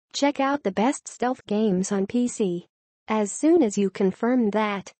Check out the best stealth games on PC. As soon as you confirm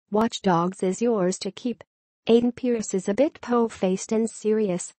that, Watch Dogs is yours to keep. Aiden Pierce is a bit po-faced and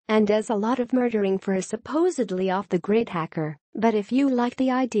serious and does a lot of murdering for a supposedly off-the-grid hacker. But if you like the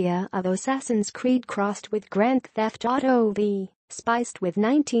idea of Assassin's Creed crossed with Grand Theft Auto V, spiced with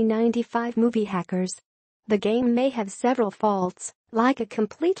 1995 movie hackers, the game may have several faults, like a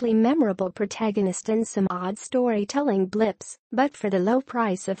completely memorable protagonist and some odd storytelling blips, but for the low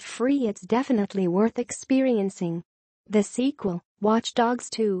price of free it's definitely worth experiencing. The sequel, Watch Dogs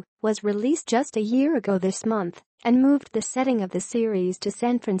 2, was released just a year ago this month and moved the setting of the series to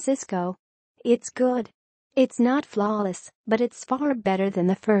San Francisco. It's good. It's not flawless, but it's far better than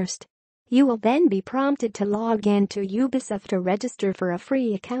the first. You will then be prompted to log in to Ubisoft to register for a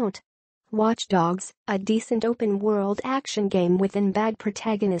free account. Watch Dogs, a decent open-world action game with an bad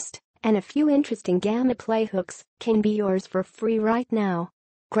protagonist and a few interesting gameplay hooks, can be yours for free right now.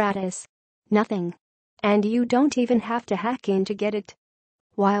 Gratis. Nothing. And you don't even have to hack in to get it.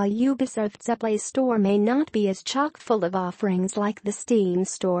 While Ubisoft's Uplay store may not be as chock full of offerings like the Steam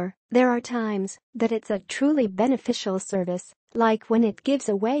store, there are times that it's a truly beneficial service, like when it gives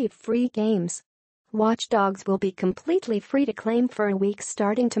away free games. Watch Dogs will be completely free to claim for a week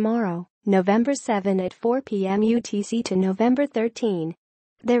starting tomorrow, November 7 at 4 p.m. UTC to November 13.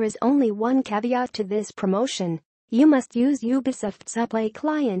 There is only one caveat to this promotion. You must use Ubisoft's Uplay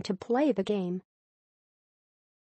client to play the game.